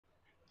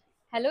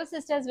Hello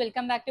sisters,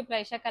 welcome back to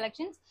Praisha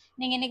Collections.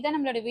 நீங்க இன்னைக்கு தான்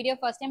நம்மளோட வீடியோ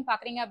ஃபர்ஸ்ட் டைம்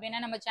பாக்குறீங்க அப்படின்னா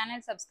நம்ம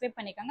சேனல் சப்ஸ்கிரைப்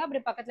பண்ணிக்கோங்க.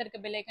 அப்படியே பக்கத்துல இருக்க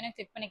பெல் ஐகானை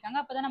கிளிக் பண்ணிக்கோங்க.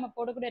 அப்பதான் நம்ம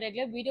போடக்கூடிய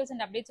regular videos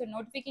and updates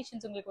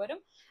notifications உங்களுக்கு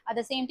வரும். அட்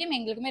த சேம் டைம்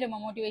எங்களுக்குமே ரொம்ப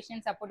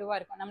மோட்டிவேஷன் சப்போர்ட்டிவா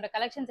இருக்கும். நம்ம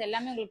கலெக்ஷன்ஸ்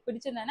எல்லாமே உங்களுக்கு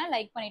பிடிச்சிருந்தா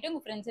லைக் பண்ணிட்டு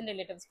உங்க ஃப்ரெண்ட்ஸ் அண்ட்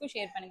ரிலேட்டிவ்ஸ்க்கு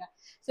ஷேர் பண்ணுங்க.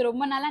 ஸோ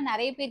ரொம்ப நாளா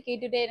நிறைய பேர்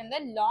கேட்டுட்டே இருந்த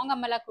long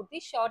Ambala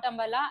kurti, short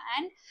Ambala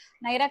and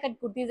Naira cut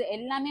kurtis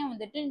எல்லாமே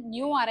வந்துட்டு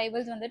நியூ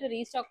அரைவல்ஸ் வந்துட்டு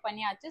ரீஸ்டாக்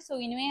பண்ணியாச்சு.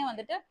 ஸோ இனிமே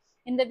வந்துட்டு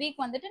இந்த வீக்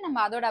வந்துட்டு நம்ம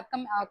அதோட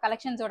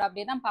கலெக்ஷன்ஸோட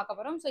அப்படியே தான் பார்க்க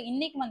போறோம். ஸோ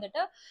இன்னைக்கு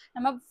வந்துட்டு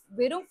நம்ம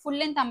வெறும் ஃபுல்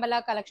லென்த் அம்பலா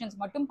கலெக்ஷன்ஸ்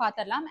மட்டும்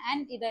பார்த்துடலாம்.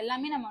 அண்ட் இது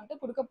எல்லாமே நம்ம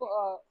வந்துட்டு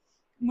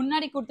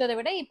முன்னாடி கொடுத்ததை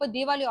விட இப்போ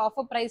தீபாவளி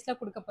ஆஃபர் ப்ரைஸ்ல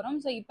கொடுக்க போறோம்.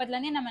 ஸோ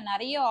இப்போதுலேருந்தே நம்ம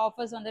நிறைய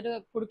ஆஃபர்ஸ் வந்துட்டு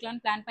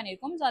கொடுக்கலான்னு பிளான்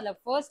பண்ணியிருக்கோம். ஸோ அதில்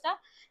ஃபர்ஸ்டா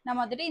நம்ம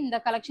வந்துட்டு இந்த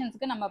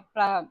கலெக்ஷன்ஸ்க்கு நம்ம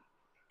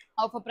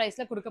ஆஃபர்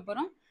ப்ரைஸ்ல கொடுக்க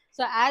போறோம்.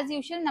 ஸோ ஆஸ்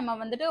யூஷுவல் நம்ம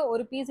வந்துட்டு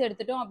ஒரு பீஸ்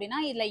எடுத்துட்டோம்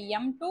அப்படின்னா இதுல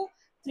M2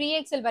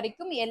 3XL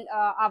வரைக்கும்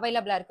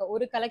அவைலபிளா இருக்கு.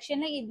 ஒரு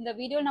கலெக்ஷன்ல இந்த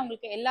வீடியோ நான்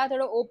உங்களுக்கு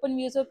எல்லாத்தோட ஓப்பன்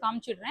வியூஸும்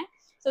காமிச்சிடுறேன்.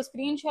 ஸோ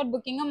ஸ்கிரீன்ஷாட்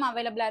புக்கிங்கும்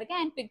அவைலபிளா இருக்கு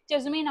அண்ட்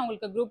பிக்சர்ஸுமே நான்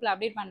உங்களுக்கு குரூப்ல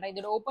அப்டேட் பண்றேன்.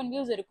 இதோட ஓப்பன்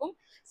வியூஸ் இருக்கும்.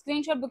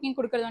 ஸ்கிரீன்ஷாட் புக்கிங்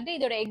கொடுக்கறது வந்து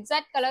இதோட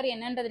எக்ஸாக்ட் கலர்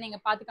என்னன்றது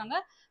நீங்க பாத்துக்கோங்க.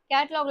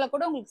 கேட்டலாக்ல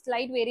கூட உங்களுக்கு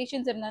ஸ்லைட்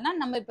வேரியேஷன்ஸ் இருந்ததுன்னா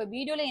நம்ம இப்போ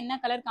வீடியோல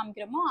என்ன கலர்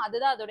காமிக்கிறோமோ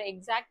அதுதான் அதோட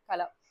எக்ஸாக்ட்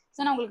கலர். ஸோ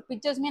நான் உங்களுக்கு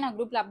பிக்சர்ஸுமே நான்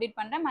குரூப்ல அப்டேட்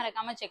பண்றேன்,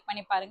 மறக்காம செக்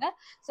பண்ணி பாருங்க.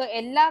 ஸோ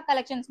எல்லா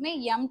கலெக்ஷன்ஸுமே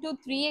M2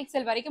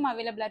 3XL வரைக்கும்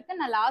அவைலபிளா இருக்கு.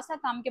 நான் லாஸ்டா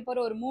காமிக்க போற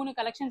ஒரு 3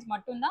 கலெக்ஷன்ஸ்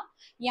மட்டும் தான்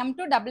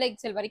M2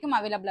 XXL வரைக்கும்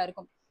அவைலபிளா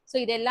இருக்கும். ஸோ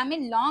இது எல்லாமே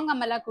லாங்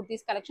அம்பலா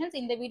குர்த்திஸ் கலெக்ஷன்ஸ்.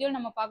 இந்த வீடியோ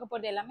நம்ம பார்க்க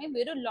போறது எல்லாமே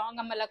வெறும்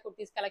லாங் அம்பலா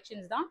குர்த்திஸ்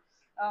கலெக்ஷன்ஸ் தான்.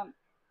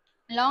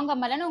 லாங்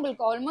அம்பலான்னு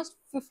உங்களுக்கு ஆல்மோஸ்ட்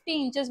 50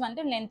 இன்ச்சஸ்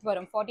வந்து லென்த்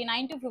வரும்.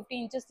 49 to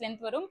 50 இன்ச்சஸ்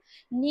லென்த் வரும்.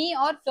 நீ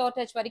ஆர் ஃப்ளோர்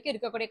டச் வரைக்கும்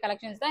இருக்கக்கூடிய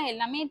கலெக்ஷன்ஸ் தான்.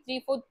 எல்லாமே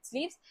 3/4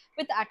 ஸ்லீவ்ஸ்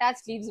வித்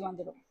அட்டாச் ஸ்லீவ்ஸ்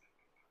வந்துடும்.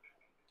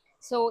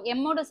 ஸோ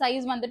எம்மோட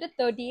சைஸ் வந்துட்டு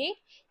 38,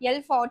 L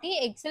 40,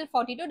 XL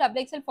 42,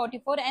 XXL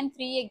 44 and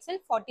 3XL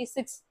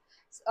 46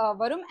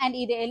 வரும். அண்ட்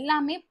இது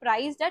எல்லாமே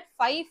prized at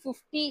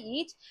 550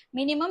 each.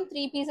 Minimum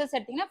 3 pieces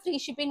எடுத்தீங்கன்னா free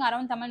shipping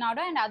around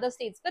Tamil Nadu and other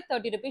ஸ்டேட்ஸ்க்கு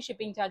 30 rupees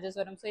shipping charges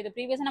வரும். ஸோ இது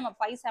ப்ரீவியஸாக நம்ம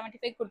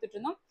 575 கொடுத்துட்டு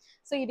இருந்தோம்.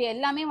 ஸோ இது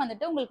எல்லாமே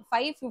வந்துட்டு உங்களுக்கு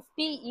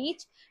 550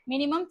 ஈச்.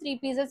 மினிமம் 3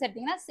 பீசஸ்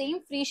எடுத்தீங்கன்னா same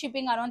free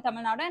shipping around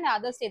Tamil Nadu and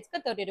other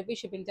ஸ்டேட்ஸ்க்கு 30 rupees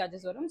shipping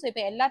charges வரும். ஸோ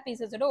இப்போ எல்லா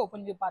பீசஸோட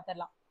ஓப்பன் வியூ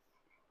பார்த்துடலாம்.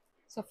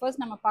 ஸோ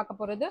ஃபர்ஸ்ட் நம்ம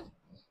பார்க்க போகிறது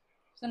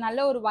ஸோ நல்ல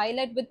ஒரு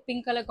violet with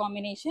pink colour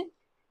combination.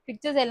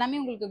 Pictures எல்லாமே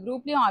உங்களுக்கு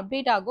குரூப்லேயும்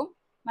அப்டேட் ஆகும்,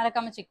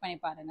 மறக்காம செக் பண்ணி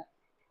பாருங்க.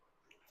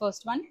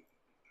 ஃபர்ஸ்ட் ஒன்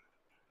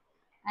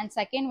அண்ட்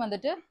செகண்ட்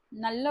வந்துட்டு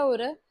நல்ல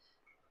ஒரு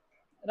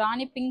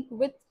ராணி pink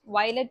with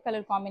violet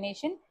colour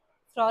combination,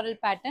 floral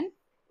pattern.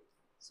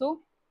 So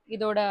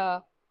இதோட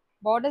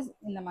பார்டர்ஸ்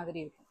இந்த மாதிரி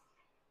இருக்கும்.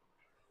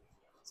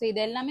 ஸோ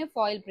இது எல்லாமே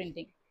ஃபாயில்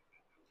பிரிண்டிங்.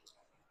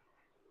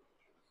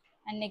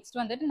 அண்ட் நெக்ஸ்ட்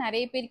வந்துட்டு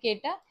நிறைய பேர்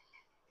கேட்ட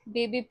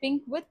baby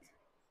pink with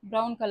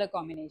brown color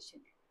combination.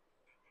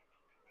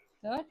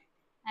 Third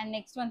and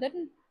next one that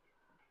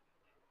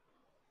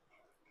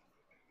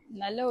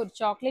நல்ல ஒரு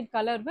chocolate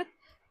colour with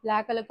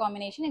black colour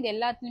combination. இது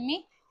எல்லாத்துலயுமே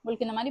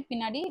உங்களுக்கு இந்த மாதிரி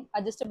பின்னாடி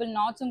அட்ஜஸ்டபிள்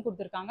நாட்ஸும்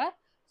கொடுத்துருக்காங்க.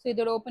 ஸோ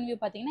இதோட ஓப்பன் வியூ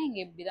பார்த்தீங்கன்னா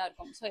இங்கே இப்படி தான்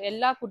இருக்கும். ஸோ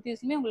எல்லா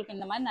குர்த்திஸுமே உங்களுக்கு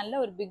இந்த மாதிரி நல்ல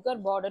ஒரு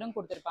பிக்கர் பார்டரும்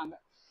கொடுத்துருப்பாங்க,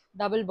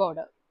 டபுள்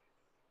பார்டர்.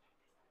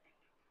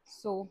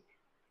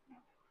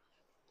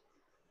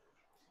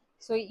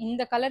 ஸோ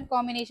இந்த கலர்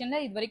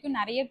காம்பினேஷன்ல இது வரைக்கும்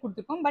நிறைய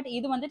கொடுத்துருக்கோம், பட்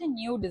இது வந்துட்டு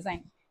new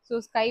design. So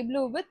sky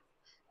blue with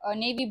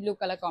navy blue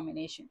color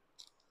combination.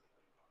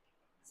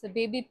 So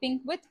baby pink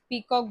with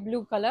peacock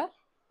blue color.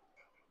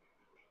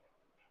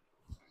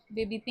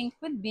 Baby pink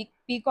with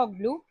peacock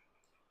blue.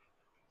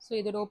 So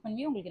இதோட ஓப்பன்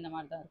வியூ உங்களுக்கு இந்த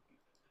மாதிரி தான் இருக்கும்.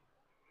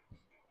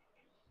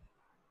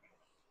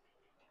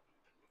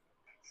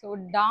 So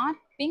dark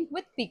pink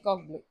with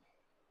peacock blue.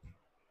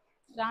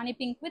 Rani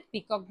pink with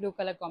peacock blue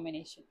color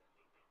combination.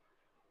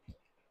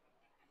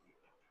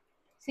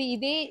 See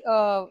இதே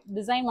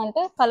design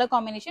வந்துட்டு colour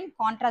combination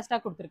கான்ட்ராஸ்டா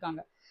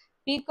கொடுத்துருக்காங்க.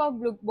 Peacock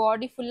blue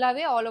பாடி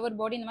ஃபுல்லாவே ஆல் ஓவர்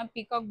பாடி இந்த மாதிரி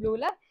பீகாக்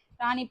ப்ளூல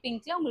ராணி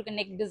பிங்க்ல உங்களுக்கு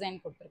நெக் டிசைன்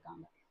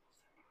கொடுத்துருக்காங்க.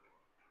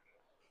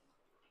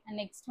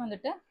 நெக்ஸ்ட்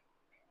வந்துட்டு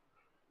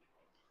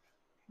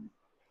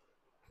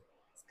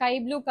sky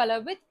blue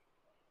colour with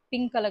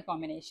pink colour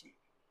combination.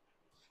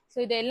 So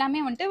இது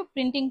எல்லாமே வந்துட்டு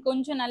பிரிண்டிங்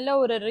கொஞ்சம் நல்ல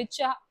ஒரு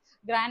ரிச்சா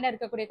கிராண்டா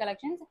இருக்கக்கூடிய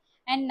கலெக்ஷன்ஸ்.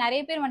 அண்ட்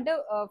நிறைய பேர்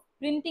வந்துட்டு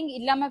பிரிண்டிங்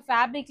இல்லாம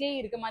ஃபேப்ரிக்லேயே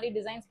இருக்க மாதிரி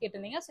டிசைன்ஸ்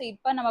கேட்டிருந்தீங்க. ஸோ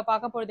இப்போ நம்ம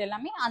பார்க்க போறது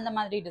எல்லாமே அந்த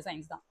மாதிரி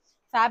டிசைன்ஸ் தான்,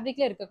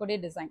 ஃபேப்ரிக்ல இருக்கக்கூடிய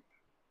டிசைன்.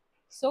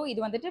 ஸோ இது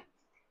வந்துட்டு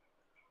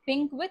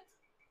பிங்க் வித்,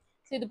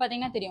 ஸோ இது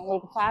பார்த்தீங்கன்னா தெரியும்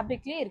உங்களுக்கு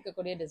ஃபேப்ரிக்லேயே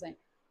இருக்கக்கூடிய design.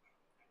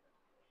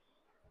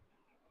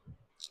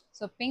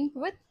 So pink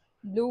with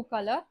blue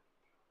colour,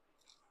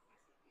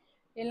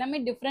 எல்லாமே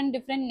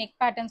டிஃப்ரெண்ட் நெக்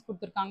பேட்டர்ன்ஸ்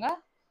கொடுத்துருக்காங்க.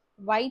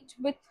 White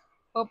with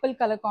purple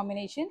colour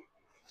combination.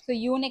 So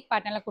unique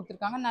பேட்டர்னில்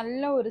கொடுத்துருக்காங்க.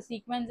 நல்ல ஒரு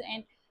சீக்வன்ஸ்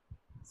அண்ட்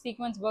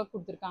சீக்வன்ஸ் ஒர்க்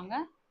கொடுத்துருக்காங்க.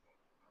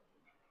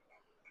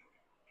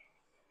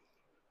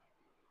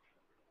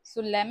 So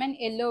lemon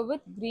yellow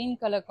with green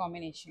colour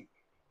combination.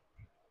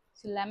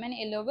 So lemon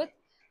yellow with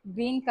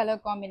green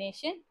colour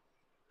combination.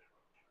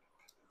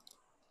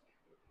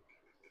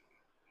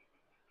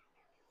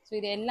 So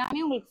இது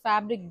எல்லாமே உங்களுக்கு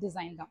ஃபேப்ரிக்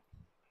டிசைன் தான்,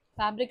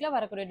 ஃபேப்ரிக்ல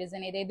வரக்கூடிய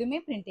டிசைன். இது எதுவுமே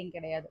பிரிண்டிங்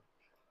கிடையாது.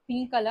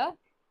 பிங்க் கலர்,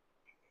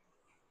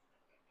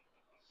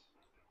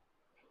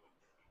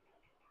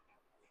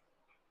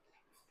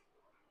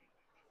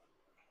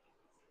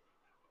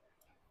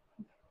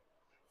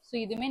 ஸோ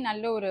இதுவுமே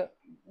நல்ல ஒரு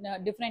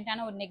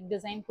டிஃப்ரெண்ட்டான ஒரு நெக்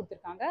டிசைன்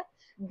கொடுத்துருக்காங்க.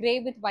 Grey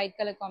with white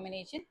colour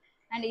combination.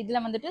 And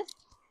இதில் வந்துட்டு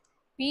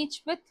beach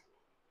with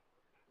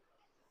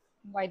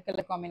white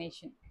colour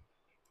combination.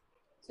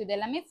 So இது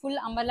எல்லாமே ஃபுல்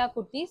அம்பர்லா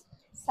குர்த்திஸ்.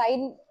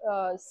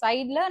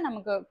 சைடில்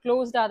நமக்கு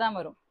க்ளோஸ்டாக தான்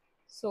வரும்.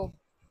 ஸோ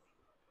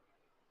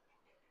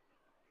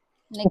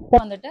நெக்ஸ்ட்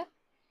வந்துட்டு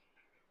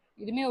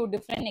இதுவுமே ஒரு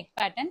டிஃப்ரெண்ட் நெக்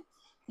பேட்டர்ன்.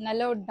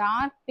 நல்ல ஒரு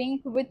dark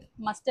pink with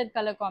mustard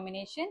colour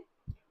combination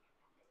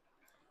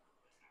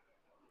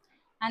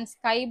and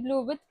sky blue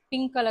with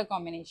pink color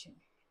combination.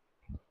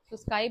 So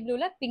sky blue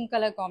la pink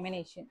color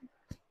combination.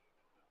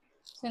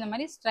 So இந்த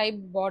மாதிரி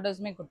striped borders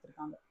மே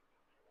கொடுத்திருக்காங்க.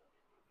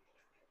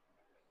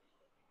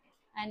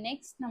 And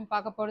next நம்ம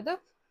பார்க்க போறது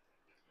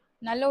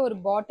நல்ல ஒரு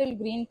bottle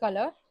green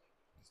color.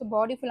 So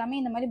body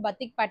ஃபுல்லாமே இந்த மாதிரி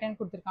batik pattern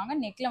கொடுத்திருக்காங்க.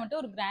 நெக்ல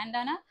வந்துட்டு ஒரு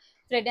கிராண்டான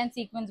thread and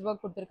sequence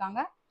work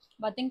கொடுத்திருக்காங்க.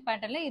 batik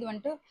patternல இது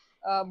வந்துட்டு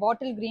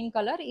bottle green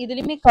color.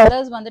 இதுலயுமே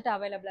கலர்ஸ் வந்துட்டு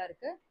அவைலபிளா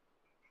இருக்கு.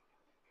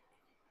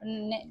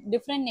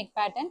 Different neck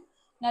pattern.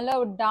 நல்ல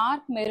ஒரு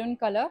dark maroon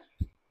colour,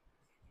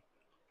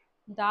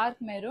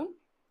 dark maroon,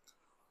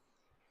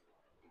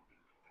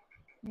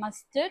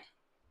 mustard,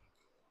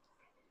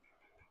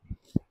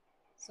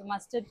 so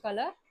mustard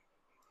colour,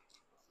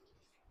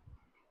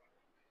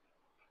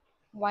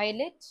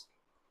 violet,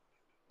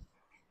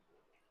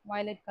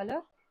 violet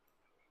colour.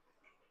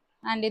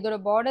 And இதோட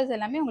பார்டர்ஸ்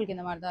எல்லாமே உங்களுக்கு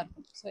இந்த மாதிரி தான்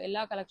இருக்கும். ஸோ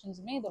எல்லா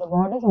கலெக்ஷன்ஸுமே இதோட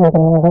பார்டர்ஸ்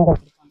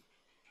கொடுத்துருக்காங்க.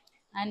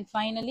 அண்ட்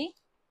ஃபைனலி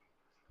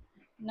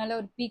நல்ல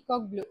ஒரு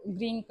peacock blue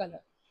green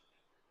colour,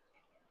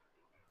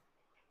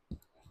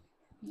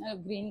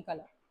 green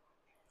color.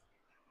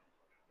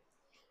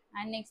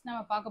 And next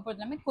நம்ம பார்க்க போறது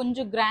எல்லாமே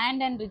கொஞ்சம்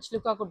கிராண்ட் அண்ட் ரிச்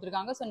லுக்கா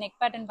கொடுத்துருக்காங்க. ஸோ நெக்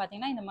பேட்டர்ன்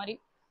பார்த்தீங்கன்னா இந்த மாதிரி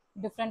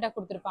டிஃப்ரெண்டாக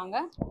கொடுத்துருப்பாங்க,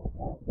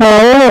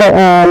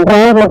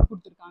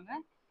 கொடுத்துருக்காங்க.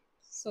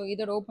 ஸோ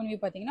இதோட ஓப்பன் வியூ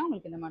பார்த்தீங்கன்னா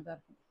உங்களுக்கு இந்த மாதிரி தான்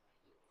இருக்கும்.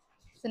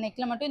 ஸோ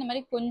நெக்ல மட்டும் இந்த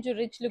மாதிரி கொஞ்சம்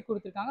ரிச் லுக்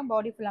கொடுத்துருக்காங்க.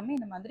 பாடி ஃபுல்லாமே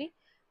இந்த மாதிரி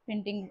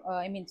பிரிண்டிங்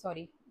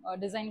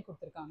டிசைன்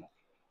கொடுத்துருக்காங்க.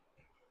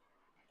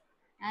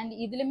 அண்ட்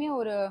இதுலயுமே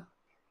ஒரு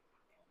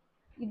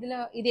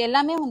இது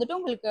எல்லாமே வந்துட்டு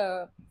உங்களுக்கு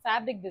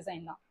ஃபேப்ரிக்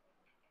டிசைன் தான்.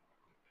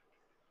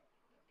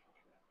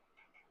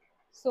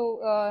 ஸோ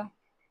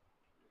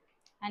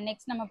அண்ட்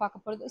நெக்ஸ்ட் நம்ம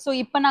பார்க்க போகிறது, ஸோ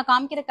இப்போ நான்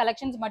காமிக்கிற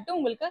கலெக்ஷன்ஸ் மட்டும்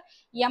உங்களுக்கு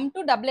M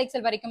to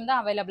XXL வரைக்கும் தான்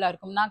அவைலபிளாக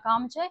இருக்கும். நான்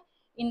காமிச்ச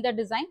இந்த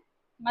டிசைன்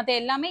மற்ற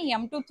எல்லாமே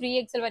M to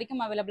 3XL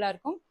வரைக்கும் அவைலபிளாக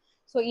இருக்கும்.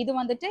 ஸோ இது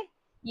வந்துட்டு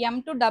M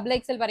to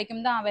XXL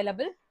வரைக்கும் தான்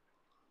அவைலபிள்.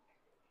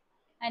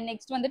 அண்ட்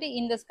நெக்ஸ்ட் வந்துட்டு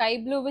இந்த sky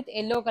blue with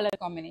yellow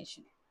colour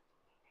combination.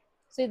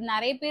 So இது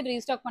நிறைய பேர்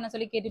ரீஸ்டாக் பண்ண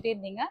சொல்லி கேட்டுகிட்டே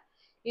இருந்தீங்க.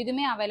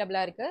 இதுவுமே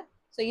அவைலபிளாக இருக்குது.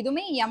 ஸோ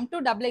இதுவுமே M to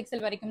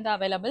XXL வரைக்கும் தான்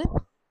அவைலபிள்.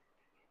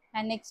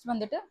 அண்ட் நெக்ஸ்ட்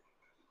வந்துட்டு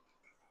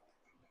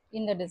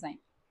இந்த டிசைன்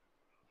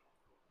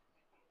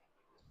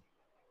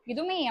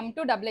இதுவுமே M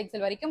to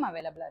XXL வரைக்கும்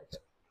அவைலபிளா இருக்கு.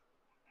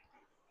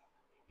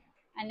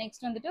 அண்ட்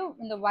நெக்ஸ்ட் வந்துட்டு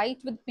இந்த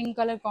ஒயிட் வித் பிங்க்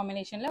கலர்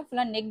காம்பினேஷன்ல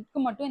ஃபுல்லா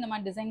நெக்கு மட்டும் இந்த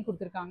மாதிரி டிசைன்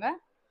கொடுத்துருக்காங்க.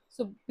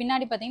 ஸோ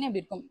பின்னாடி பார்த்தீங்கன்னா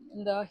இப்படி இருக்கும்.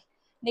 இந்த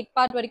நெக்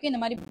பார்ட் வரைக்கும்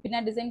இந்த மாதிரி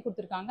பின்னாடி டிசைன்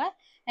கொடுத்துருக்காங்க.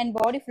 அண்ட்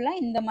பாடி ஃபுல்லா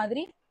இந்த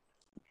மாதிரி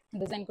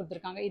டிசைன்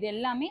கொடுத்துருக்காங்க. இது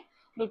எல்லாமே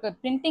உங்களுக்கு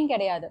பிரிண்டிங்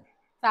கிடையாது,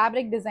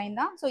 ஃபேப்ரிக்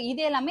டிசைன் தான். ஸோ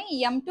இது எல்லாமே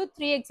M to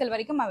 3XL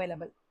வரைக்கும்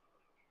அவைலபிள்.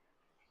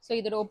 ஸோ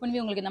இதோட ஓப்பன்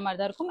வியூ உங்களுக்கு இந்த மாதிரி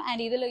தான் இருக்கும்.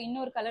 அண்ட் இதில்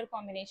இன்னொரு கலர்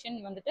காம்பினேஷன்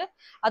வந்துட்டு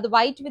அது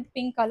ஒயிட் வித்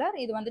பிங்க் கலர்,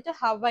 இது வந்துட்டு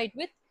have white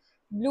with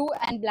blue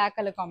and black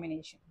colour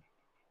combination.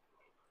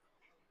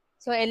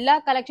 So எல்லா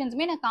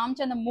கலெக்ஷன்ஸுமே நான்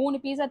காமிச்ச அந்த 3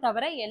 பீஸை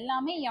தவிர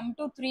எல்லாமே M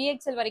to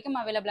 3XL வரைக்கும்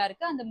அவைலபிளாக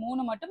இருக்குது. அந்த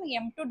 3 மட்டும்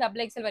M to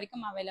XXL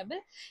வரைக்கும் available.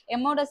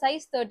 எம்மோட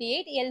size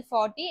 38, L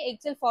 40,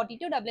 XL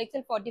 42,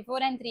 XXL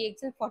 44 and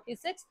 3XL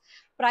 46.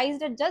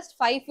 Priced at just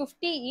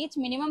 550 each.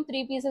 Minimum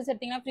 3 pieces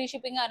எடுத்தீங்கன்னா free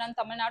shipping around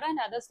Tamil Nadu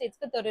and other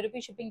ஸ்டேட்ஸ்க்கு 30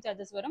 rupees shipping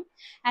charges வரும்.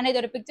 அண்ட்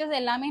இதோட பிக்சர்ஸ்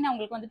எல்லாமே நான்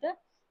உங்களுக்கு வந்துட்டு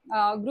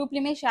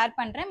குரூப்லையுமே ஷேர்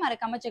பண்ணுறேன்,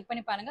 மறக்காம செக்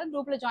பண்ணி பாருங்கள்.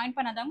 குரூப்பில் ஜாயின்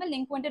பண்ணாதவங்க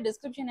லிங்க் வந்துட்டு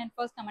டிஸ்கிரிப்ஷன் அண்ட்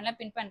ஃபர்ஸ்ட் கமெண்ட்ல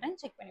பின் பண்ணுறேன்,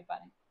 செக் பண்ணி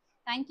பாருங்கள்.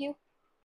 தேங்க்யூ.